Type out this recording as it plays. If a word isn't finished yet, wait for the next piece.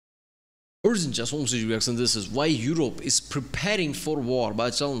Origin just home city reaction. This is why Europe is preparing for war.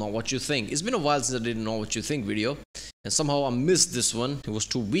 But I don't know what you think. It's been a while since I didn't know what you think video, and somehow I missed this one. It was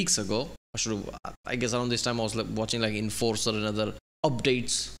 2 weeks ago. I guess around this time I was watching like Enforcer and other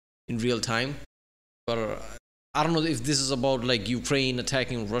updates in real time. But I don't know if this is about like Ukraine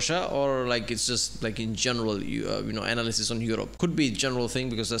attacking Russia or like it's just like in general, analysis on Europe. Could be a general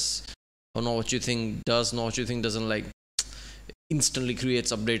thing because that's I don't know what you think does, know what you think doesn't like instantly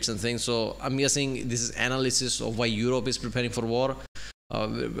creates updates and things. So I'm guessing this is analysis of why Europe is preparing for war.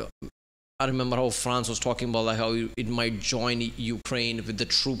 I remember how France was talking about like how it might join Ukraine with the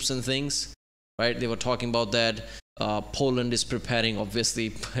troops and things, right? They were talking about that. Poland is preparing,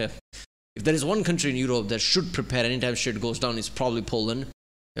 obviously. If there is one country in Europe that should prepare anytime shit goes down, it's probably Poland.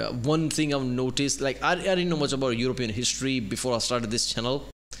 One thing I've noticed, like I didn't know much about European history before I started this channel,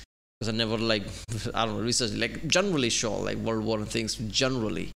 because I never researched, like generally sure, like World War and things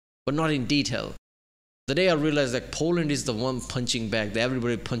generally, but not in detail. The day I realized that Poland is the one punching back, that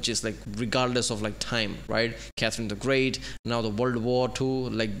everybody punches like regardless of like time, right? Catherine the Great, now the World War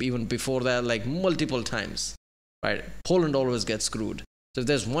II, like even before that, like multiple times, right? Poland always gets screwed. So if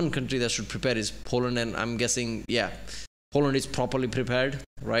there's one country that should prepare is Poland, and I'm guessing, yeah, Poland is properly prepared,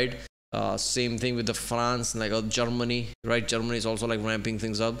 right? Same thing with the France, like Germany, right? Germany is also like ramping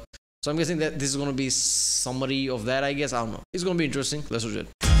things up. So I'm guessing that this is going to be summary of that, I guess. I don't know. It's going to be interesting. Let's watch it.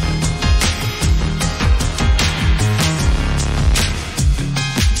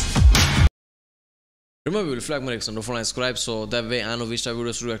 Remember, we'll flag my reaction, don't forget to subscribe, so that way I know which type of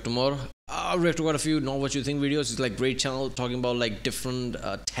videos to react to more. I'll react to quite a few know what you think videos. It's like great channel talking about like different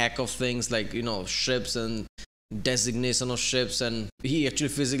tech of things, like ships and designation of ships, and he actually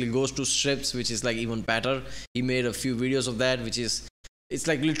physically goes to ships, which is like even better. He made a few videos of that, which is it's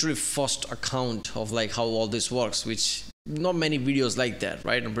like literally first account of like how all this works, which not many videos like that,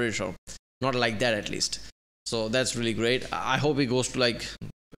 right? I'm pretty sure not like that at least. So that's really great. I hope he goes to like,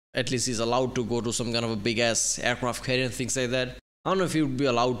 at least he's allowed to go to some kind of a big ass aircraft carrier and things like that. I don't know if he would be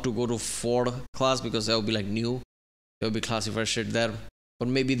allowed to go to Ford class, because that would be like new. There would be classified shit there. But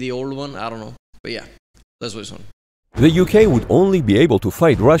maybe the old one, I don't know. But yeah, let's watch this one. The UK would only be able to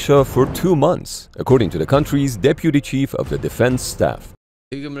fight Russia for 2 months, according to the country's Deputy Chief of the Defense Staff.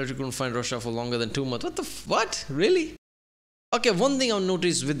 The UK military couldn't fight Russia for longer than 2 months. What? Really? Okay, one thing I've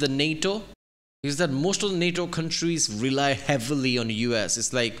noticed with the NATO is that most of the NATO countries rely heavily on the US.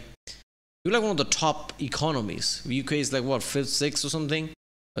 It's like, you're like one of the top economies. UK is like what, 5th, 6th or something?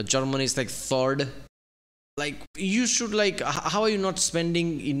 Germany is like 3rd. Like, you should like, how are you not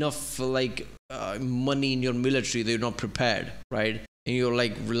spending enough like money in your military that you're not prepared, right? And you're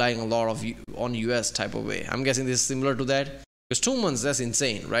like relying a lot on US type of way. I'm guessing this is similar to that. Because 2 months, that's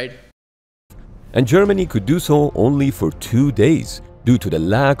insane, right? And Germany could do so only for 2 days due to the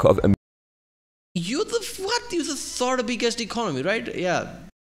lack of... You're the 3rd biggest economy, right? Yeah.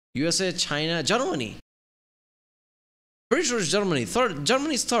 USA, China, Germany. Pretty sure it's Germany.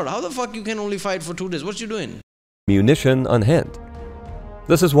 Germany's 3rd. How the fuck you can only fight for 2 days? What you doing? ...munition on hand.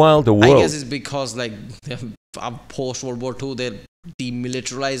 This is while the world... I guess it's because like post-World War II, they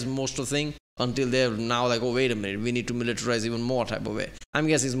demilitarized most of the thing until they're now like, oh, wait a minute, we need to militarize even more type of way. I'm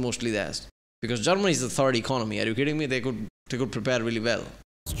guessing it's mostly that. Because Germany is the 3rd economy. Are you kidding me? They could prepare really well.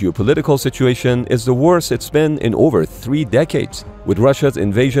 Geopolitical situation is the worst it's been in over 3 decades, with Russia's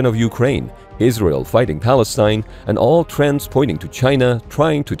invasion of Ukraine, Israel fighting Palestine, and all trends pointing to China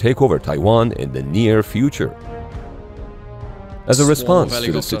trying to take over Taiwan in the near future. As a response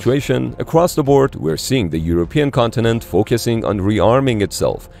to the situation, across the board, we're seeing the European continent focusing on rearming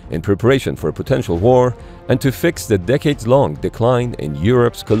itself in preparation for a potential war and to fix the decades-long decline in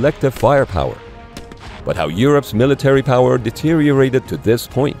Europe's collective firepower. But how Europe's military power deteriorated to this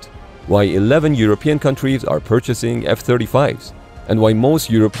point, why 11 European countries are purchasing F-35s, and why most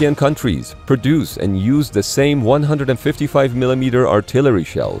European countries produce and use the same 155mm artillery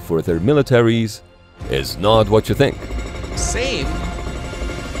shell for their militaries is not what you think. Same?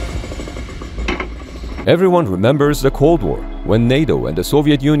 Everyone remembers the Cold War, when NATO and the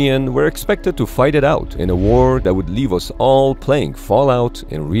Soviet Union were expected to fight it out in a war that would leave us all playing Fallout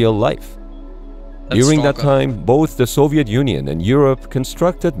in real life. During that time, both the Soviet Union and Europe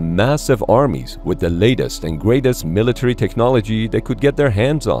constructed massive armies with the latest and greatest military technology they could get their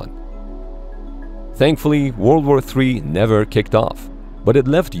hands on. Thankfully, World War III never kicked off, but it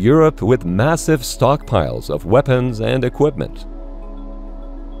left Europe with massive stockpiles of weapons and equipment.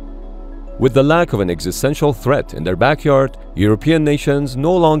 With the lack of an existential threat in their backyard, European nations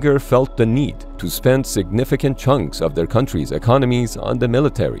no longer felt the need to spend significant chunks of their country's economies on the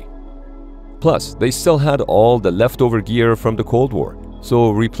military. Plus, they still had all the leftover gear from the Cold War,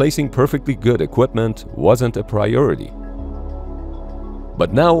 so replacing perfectly good equipment wasn't a priority.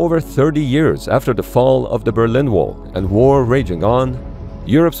 But now, over 30 years after the fall of the Berlin Wall and war raging on,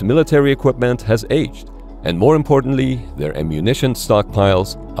 Europe's military equipment has aged, and more importantly, their ammunition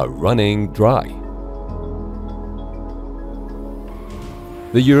stockpiles are running dry.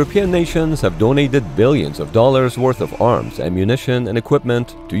 The European nations have donated billions of dollars worth of arms, ammunition, and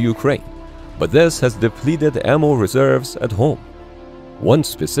equipment to Ukraine, but this has depleted ammo reserves at home. One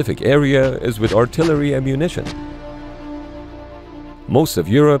specific area is with artillery ammunition. Most of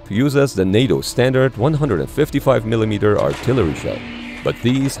Europe uses the NATO standard 155mm artillery shell, but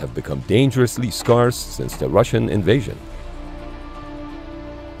these have become dangerously scarce since the Russian invasion.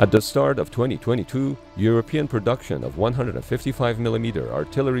 At the start of 2022, European production of 155mm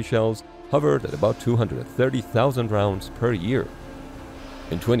artillery shells hovered at about 230,000 rounds per year.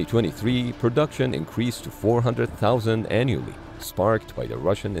 In 2023, production increased to 400,000 annually, sparked by the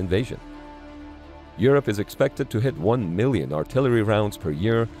Russian invasion. Europe is expected to hit 1 million artillery rounds per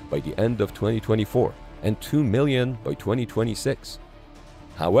year by the end of 2024 and 2 million by 2026.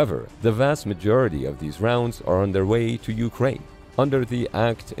 However, the vast majority of these rounds are on their way to Ukraine under the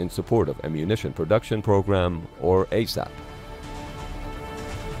Act in Support of Ammunition Production Program, or ASAP.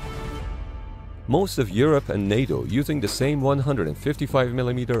 Most of Europe and NATO using the same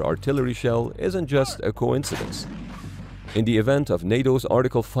 155mm artillery shell isn't just a coincidence. In the event of NATO's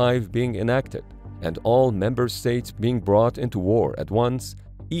Article 5 being enacted, and all member states being brought into war at once,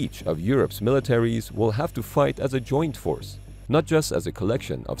 each of Europe's militaries will have to fight as a joint force, not just as a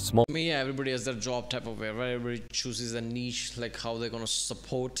collection of small... I mean, yeah, everybody has their job type of way, right? Everybody chooses a niche, like how they're gonna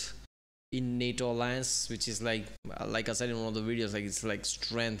support in NATO alliance, which is like I said in one of the videos, like it's like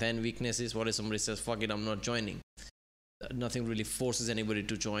strength and weaknesses. What if somebody says, fuck it, I'm not joining? Nothing really forces anybody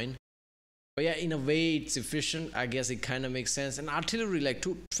to join. But yeah, in a way, it's efficient. I guess it kind of makes sense. And artillery, like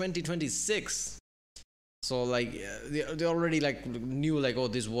 2026. So like they already like knew like, oh,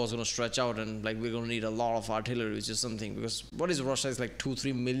 this war's gonna stretch out and like we're gonna need a lot of artillery, which is something, because what is Russia is like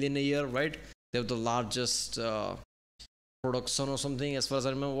 2-3 million a year, right? They have the largest production or something, as far as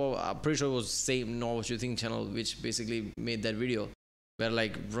I remember. Well, I'm pretty sure it was same Know What You Think channel which basically made that video where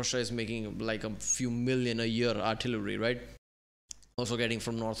like Russia is making like a few million a year artillery, right? Also getting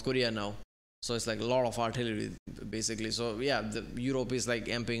from North Korea now. So it's like a lot of artillery basically. So yeah, Europe is like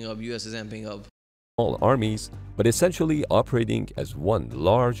amping up, US is amping up armies, but essentially operating as one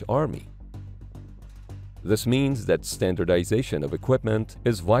large army. This means that standardization of equipment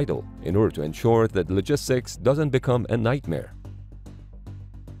is vital in order to ensure that logistics doesn't become a nightmare.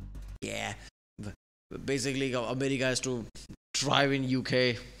 Yeah, basically America has to drive in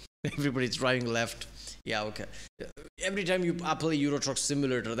UK, everybody's driving left. Yeah, okay. Every time you play Euro Truck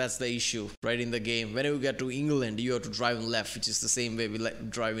Simulator, that's the issue, right, in the game. Whenever you get to England, you have to drive left, which is the same way we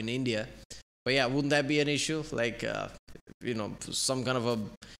drive in India. But yeah, wouldn't that be an issue? Like, you know, some kind of a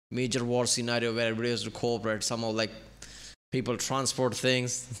major war scenario where everybody has to cooperate. Somehow, like, people transport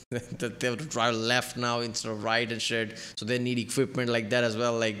things that they have to drive left now instead of right and shit. So they need equipment like that as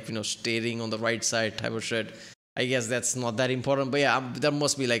well, like, you know, steering on the right side type of shit. I guess that's not that important. But yeah, there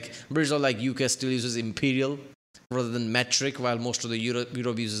must be like, I'm pretty sure like UK still uses imperial rather than metric, while most of the Europe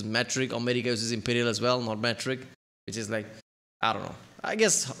uses metric. America uses imperial as well, not metric, which is like, I don't know. I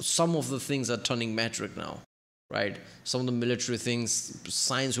guess some of the things are turning metric now, right? Some of the military things,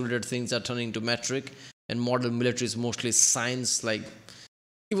 science-related things are turning to metric, and modern military is mostly science. Like,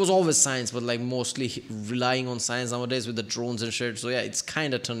 it was always science, but like mostly relying on science nowadays with the drones and shit. So yeah, it's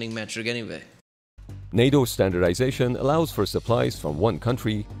kind of turning metric anyway. NATO standardization allows for supplies from one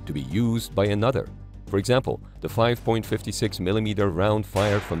country to be used by another. For example, the 5.56mm round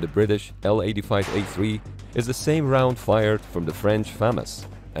fired from the British L85A3 is the same round fired from the French FAMAS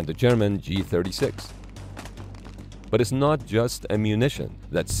and the German G36. But it's not just ammunition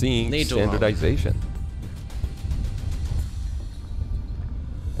that's seeing NATO standardization.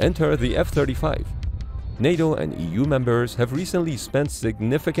 Enter the F-35. NATO and EU members have recently spent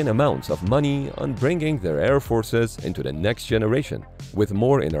significant amounts of money on bringing their air forces into the next generation with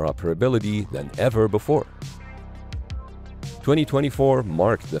more interoperability than ever before. 2024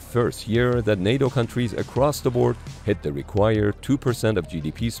 marked the first year that NATO countries across the board hit the required 2% of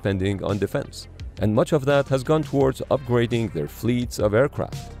GDP spending on defense, and much of that has gone towards upgrading their fleets of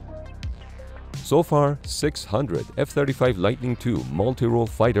aircraft. So far, 600 F-35 Lightning II multi-role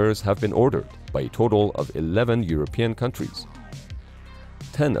fighters have been ordered by a total of 11 European countries.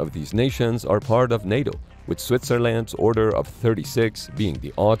 10 of these nations are part of NATO, with Switzerland's order of 36 being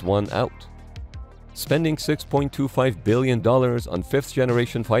the odd one out. Spending $6.25 billion on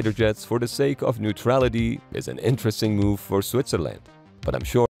fifth-generation fighter jets for the sake of neutrality is an interesting move for Switzerland. but I'm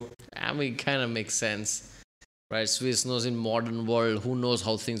sure I mean, kind of makes sense. Right, Swiss knows in modern world, who knows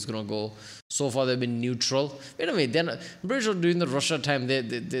how things gonna go. So far they've been neutral. Wait a minute, I'm pretty sure during the Russia time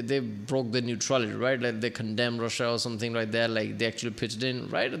they broke the neutrality, right? Like they condemned Russia or something like that. Like they actually pitched in,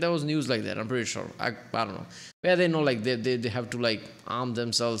 right? There was news like that. I'm pretty sure. I don't know. Yeah, they know like they have to like arm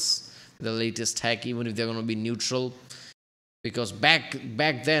themselves with the latest tech, even if they're gonna be neutral. Because back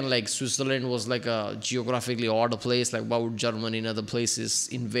then, like Switzerland was like a geographically odd place. Like why would Germany and other places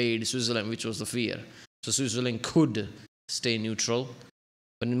invade Switzerland, which was the fear. So Switzerland could stay neutral.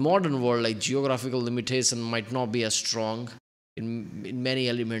 But in modern world, like geographical limitation might not be as strong in many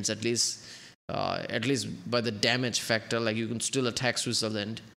elements at least by the damage factor. Like you can still attack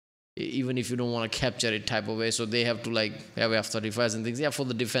Switzerland even if you don't want to capture it type of way. So they have to like have F-35s and things. Yeah, for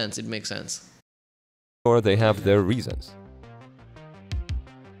the defense, it makes sense. or they have their reasons.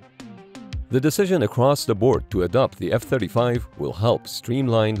 The decision across the board to adopt the F-35 will help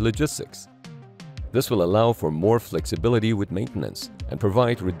streamline logistics. This will allow for more flexibility with maintenance and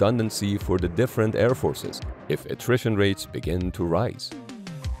provide redundancy for the different air forces if attrition rates begin to rise.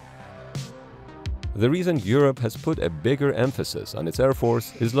 The reason Europe has put a bigger emphasis on its air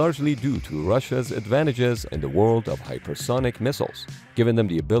force is largely due to Russia's advantages in the world of hypersonic missiles, giving them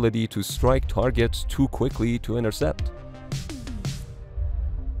the ability to strike targets too quickly to intercept.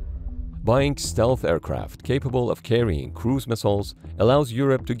 Buying stealth aircraft capable of carrying cruise missiles allows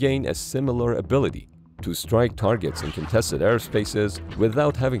Europe to gain a similar ability to strike targets in contested airspaces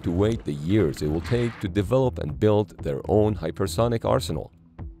without having to wait the years it will take to develop and build their own hypersonic arsenal,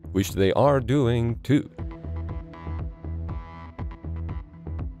 which they are doing too.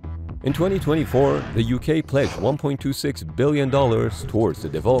 In 2024, the UK pledged $1.26 billion towards the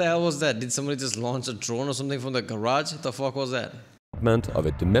What development the hell was that? Did somebody just launch a drone or something from the garage? What the fuck was that? of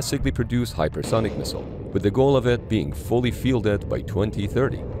a domestically produced hypersonic missile, with the goal of it being fully fielded by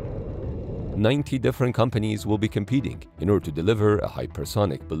 2030. 90 different companies will be competing in order to deliver a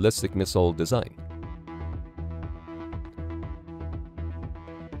hypersonic ballistic missile design.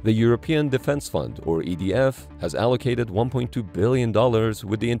 The European Defence Fund, or EDF, has allocated $1.2 billion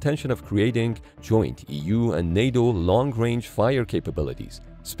with the intention of creating joint EU and NATO long-range fire capabilities,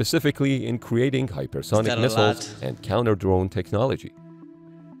 specifically in creating hypersonic missiles and counter-drone technology.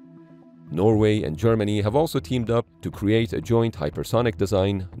 Norway and Germany have also teamed up to create a joint hypersonic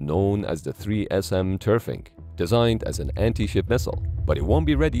design known as the 3SM Turfing, designed as an anti-ship missile, but it won't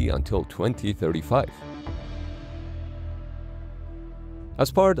be ready until 2035.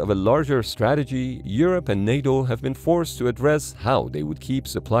 As part of a larger strategy, Europe and NATO have been forced to address how they would keep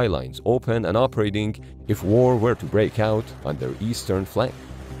supply lines open and operating if war were to break out on their eastern flank.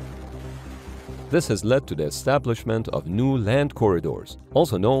 This has led to the establishment of new land corridors,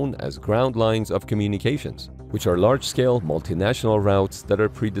 also known as ground lines of communications, which are large-scale multinational routes that are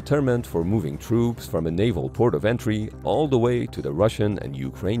predetermined for moving troops from a naval port of entry all the way to the Russian and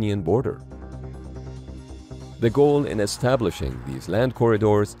Ukrainian border. The goal in establishing these land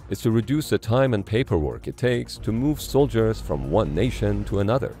corridors is to reduce the time and paperwork it takes to move soldiers from one nation to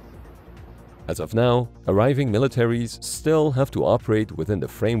another. As of now, arriving militaries still have to operate within the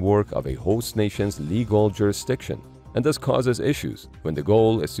framework of a host nation's legal jurisdiction, and this causes issues when the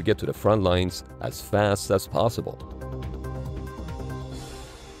goal is to get to the front lines as fast as possible.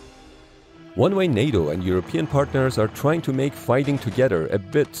 One way NATO and European partners are trying to make fighting together a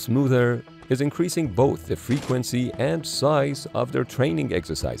bit smoother is increasing both the frequency and size of their training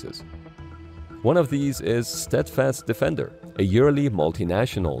exercises. One of these is Steadfast Defender, a yearly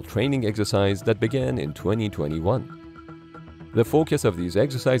multinational training exercise that began in 2021. The focus of these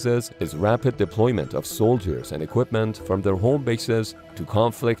exercises is rapid deployment of soldiers and equipment from their home bases to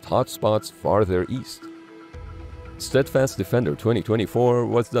conflict hotspots farther east. Steadfast Defender 2024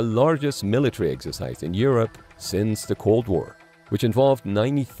 was the largest military exercise in Europe since the Cold War, which involved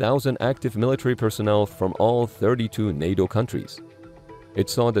 90,000 active military personnel from all 32 NATO countries. It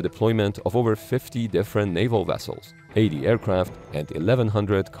saw the deployment of over 50 different naval vessels, 80 aircraft, and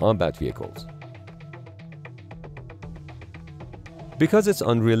 1,100 combat vehicles. Because it's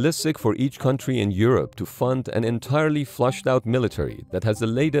unrealistic for each country in Europe to fund an entirely flushed-out military that has the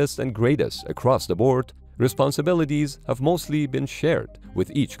latest and greatest across the board, responsibilities have mostly been shared, with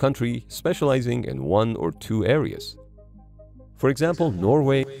each country specializing in one or two areas. For example,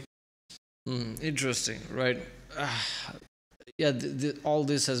 Norway. Interesting, right? Yeah, all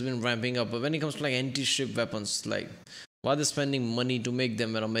this has been ramping up. But when it comes to like anti-ship weapons, like why are they spending money to make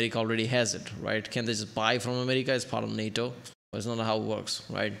them when America already has it, right? Can't they just buy from America as part of NATO? But it's not how it works,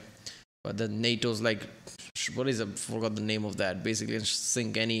 right? But the NATO's like, what is it? I forgot the name of that. Basically,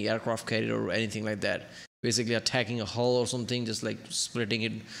 sink any aircraft carrier or anything like that. basically attacking a hull or something, just like splitting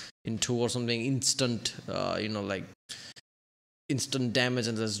it in two or something, instant, like instant damage,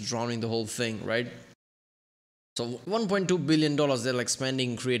 and just drowning the whole thing, right? So $1.2 billion they're like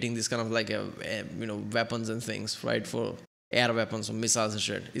spending creating this kind of like weapons and things, right? For air weapons or missiles and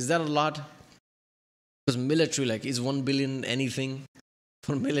shit. Is that a lot? Because military, like, is 1 billion anything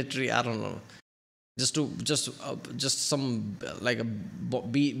for military? I don't know. Just some like a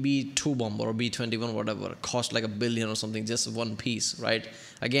B2 bomber or B-21 whatever cost like $1 billion or something, just one piece, right?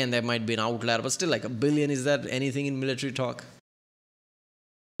 Again, that might be an outlier, but still, like $1 billion, is that anything in military talk?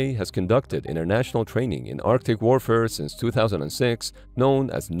 Has conducted international training in Arctic warfare since 2006,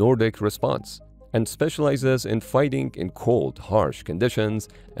 known as Nordic Response, and specializes in fighting in cold, harsh conditions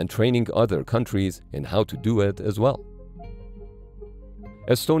and training other countries in how to do it as well.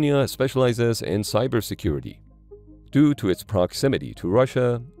 Estonia specializes in cybersecurity. Due to its proximity to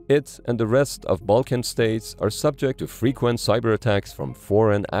Russia, it and the rest of Balkan states are subject to frequent cyber attacks from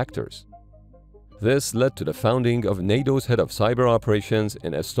foreign actors. This led to the founding of NATO's head of cyber operations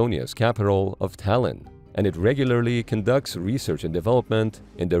in Estonia's capital of Tallinn, and it regularly conducts research and development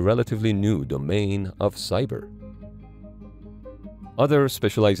in the relatively new domain of cyber. Other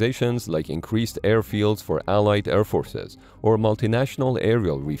specializations like increased airfields for allied air forces or multinational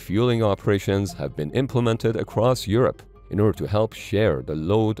aerial refueling operations have been implemented across Europe in order to help share the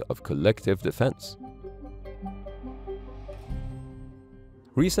load of collective defense.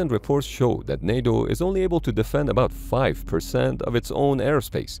 Recent reports show that NATO is only able to defend about 5% of its own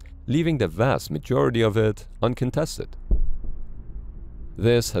airspace, leaving the vast majority of it uncontested.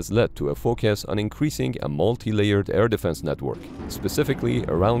 This has led to a focus on increasing a multi-layered air defense network, specifically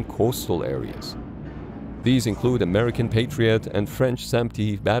around coastal areas. These include American Patriot and French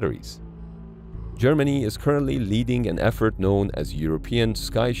SAMP-T batteries. Germany is currently leading an effort known as European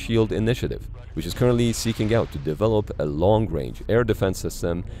Sky Shield Initiative, which is currently seeking out to develop a long-range air defense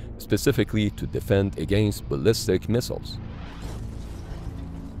system specifically to defend against ballistic missiles.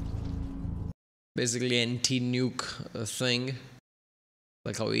 Basically anti-nuke thing,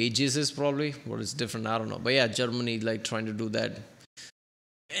 like how Aegis is probably, what is different, I don't know. But yeah, Germany like trying to do that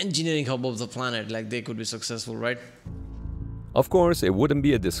engineering hub of the planet, like they could be successful, right? Of course, it wouldn't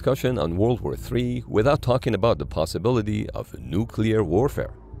be a discussion on World War III without talking about the possibility of nuclear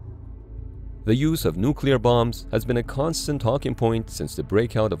warfare. The use of nuclear bombs has been a constant talking point since the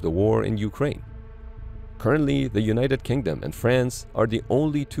breakout of the war in Ukraine. Currently, the United Kingdom and France are the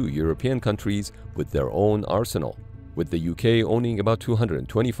only two European countries with their own arsenal, with the UK owning about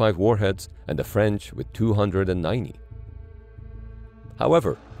 225 warheads and the French with 290.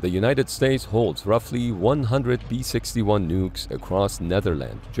 However, the United States holds roughly 100 B-61 nukes across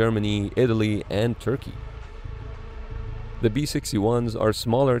Netherlands, Germany, Italy, and Turkey. The B-61s are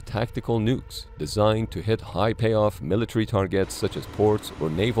smaller tactical nukes designed to hit high-payoff military targets such as ports or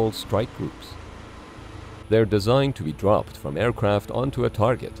naval strike groups. They're designed to be dropped from aircraft onto a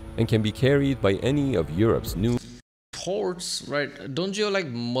target and can be carried by any of Europe's new ports, right? Don't you like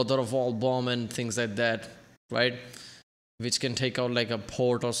mother of all bomb and things like that, right? Which can take out like a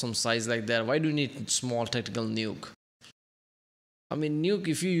port or some size like that. Why do you need small tactical nuke? I mean, nuke,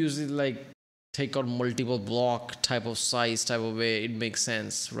 if you use it like take out multiple block type of size type of way, it makes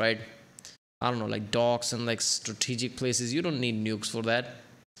sense, right? I don't know, like docks and like strategic places, you don't need nukes for that.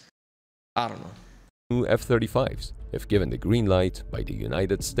 I don't know. New F-35s, if given the green light by the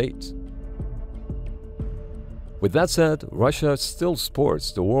United States. With that said, Russia still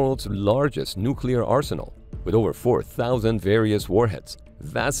sports the world's largest nuclear arsenal, with over 4,000 various warheads,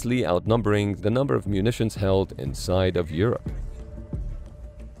 vastly outnumbering the number of munitions held inside of Europe.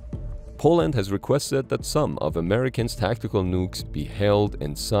 Poland has requested that some of Americans' tactical nukes be held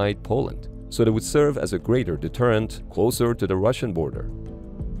inside Poland, so they would serve as a greater deterrent closer to the Russian border.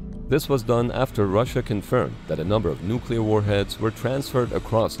 This was done after Russia confirmed that a number of nuclear warheads were transferred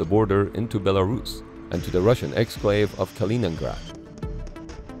across the border into Belarus and to the Russian exclave of Kaliningrad.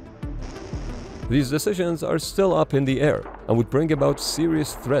 These decisions are still up in the air and would bring about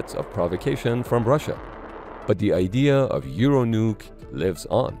serious threats of provocation from Russia. But the idea of Euronuke lives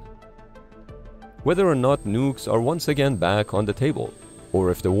on. Whether or not nukes are once again back on the table,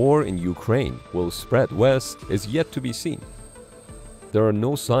 or if the war in Ukraine will spread west, is yet to be seen. There are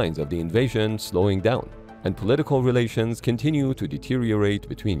no signs of the invasion slowing down, and political relations continue to deteriorate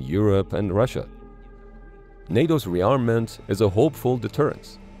between Europe and Russia. NATO's rearmament is a hopeful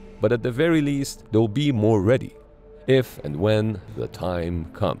deterrence, but at the very least, they'll be more ready, if and when the time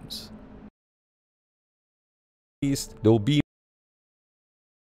comes. At least they'll be.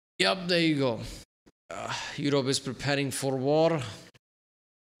 Yep, there you go. Europe is preparing for war.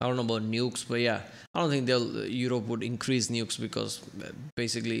 I don't know about nukes, but yeah, I don't think Europe would increase nukes because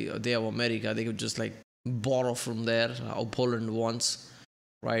basically they have America. They could just like borrow from there, how Poland wants,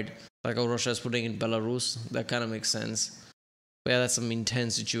 right? Like how Russia is putting in Belarus. That kind of makes sense. But yeah, that's some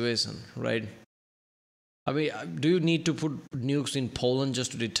intense situation, right? I mean, do you need to put nukes in Poland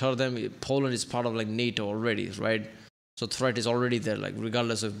just to deter them? Poland is part of like NATO already, right? So threat is already there, like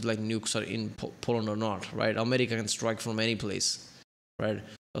regardless of like nukes are in Poland or not, right? America can strike from any place, right?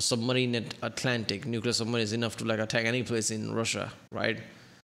 A submarine at Atlantic, nuclear submarine is enough to like attack any place in Russia, right?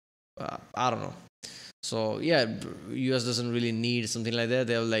 I don't know. So yeah, US doesn't really need something like that.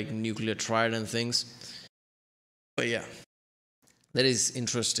 They have like nuclear triad and things. But yeah, that is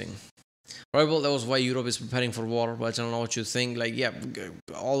interesting. Right, well, that was why Europe is preparing for war. But I don't know what you think. Like, yeah,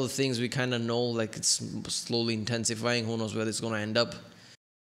 all the things we kind of know, like it's slowly intensifying. Who knows where it's going to end up?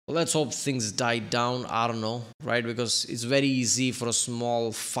 Well, let's hope things die down. I don't know, right? Because it's very easy for a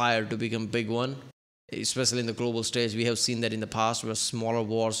small fire to become a big one, especially in the global stage. We have seen that in the past, where smaller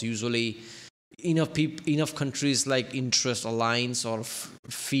wars usually enough countries like interest alliance or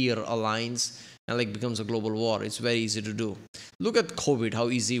fear alliance and like becomes a global war. It's very easy to do. Look at COVID, how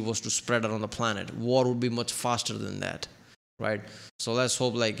easy it was to spread around the planet. War would be much faster than that, right? So let's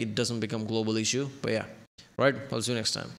hope like it doesn't become global issue. But yeah, right, I'll see you next time.